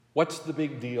What's the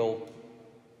big deal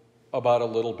about a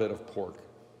little bit of pork?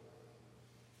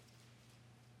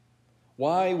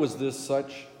 Why was this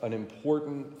such an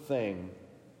important thing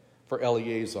for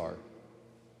Eleazar?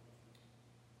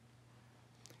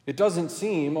 It doesn't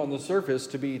seem on the surface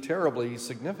to be terribly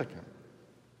significant.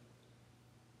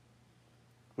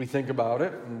 We think about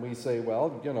it and we say, well,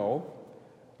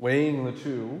 weighing the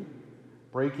two,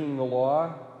 breaking the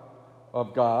law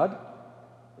of God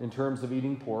in terms of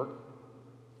eating pork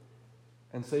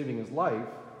and saving his life,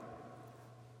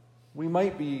 we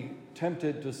might be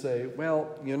tempted to say,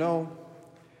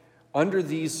 under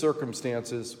these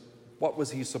circumstances, what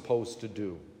was he supposed to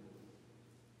do?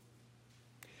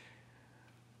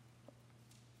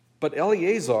 But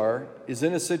Eleazar is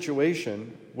in a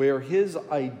situation where his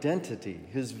identity,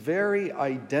 his very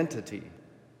identity,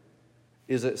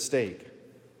 is at stake.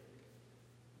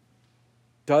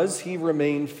 Does he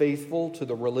remain faithful to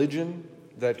the religion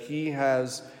that he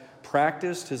has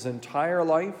practiced his entire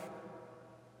life?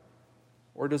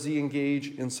 Or does he engage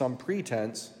in some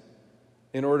pretense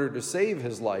in order to save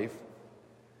his life,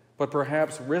 but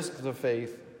perhaps risk the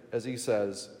faith, as he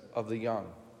says, of the young?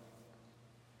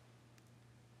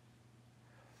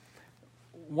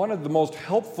 One of the most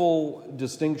helpful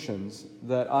distinctions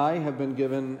that I have been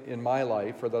given in my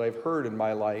life, or that I've heard in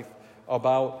my life,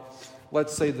 about,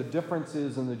 let's say, the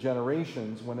differences in the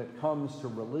generations when it comes to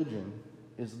religion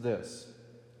is this.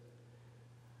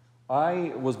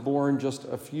 I was born just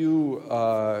a few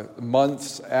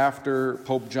months after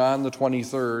Pope John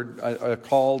XXIII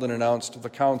called and announced the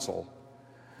council.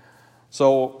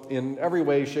 So in every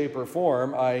way, shape, or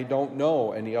form, I don't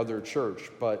know any other church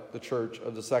but the church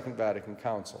of the Second Vatican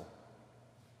Council.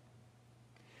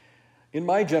 In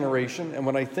my generation, and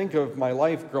when I think of my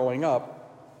life growing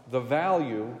up, the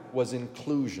value was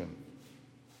inclusion.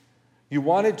 You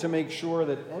wanted to make sure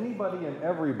that anybody and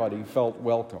everybody felt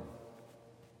welcome.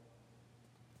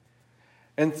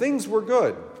 And things were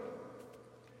good.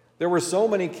 There were so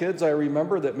many kids, I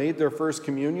remember, that made their first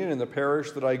communion in the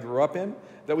parish that I grew up in,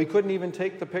 that we couldn't even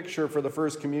take the picture for the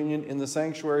first communion in the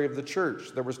sanctuary of the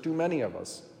church. There was too many of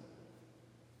us.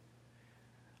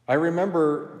 I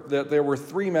remember that there were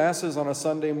 3 masses on a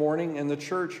Sunday morning, and the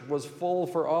church was full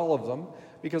for all of them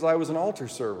because I was an altar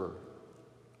server.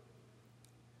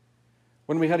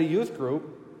 When we had a youth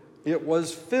group, it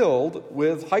was filled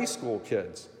with high school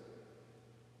kids.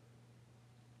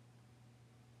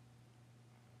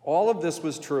 All of this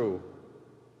was true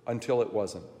until it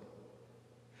wasn't.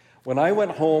 When I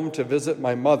went home to visit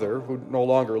my mother, who no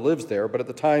longer lives there, but at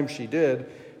the time she did,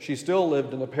 she still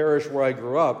lived in the parish where I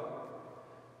grew up,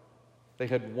 they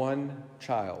had 1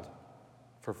 child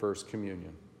for First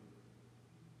Communion.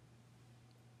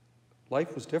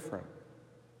 Life was different.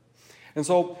 And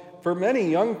so for many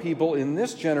young people in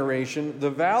this generation, the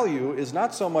value is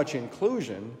not so much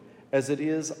inclusion as it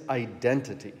is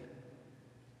identity.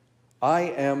 I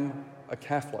am a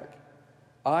Catholic.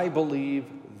 I believe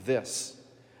this.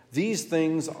 These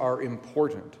things are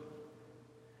important.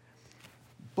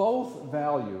 Both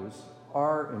values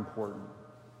are important.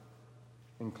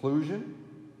 Inclusion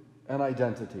and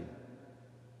identity.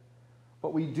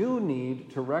 But we do need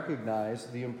to recognize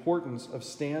the importance of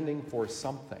standing for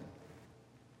something.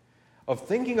 Of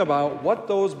thinking about what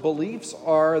those beliefs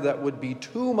are that would be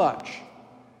too much.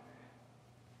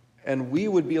 And we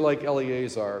would be like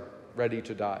Eleazar, ready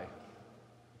to die.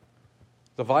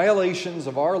 The violations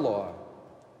of our law,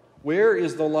 where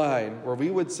is the line where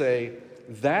we would say,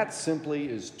 that simply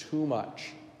is too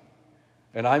much,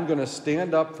 and I'm going to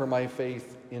stand up for my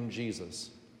faith in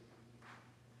Jesus?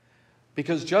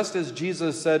 Because just as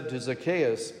Jesus said to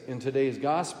Zacchaeus in today's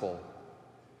gospel,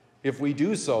 if we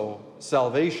do so,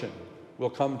 salvation will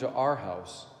come to our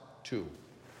house too.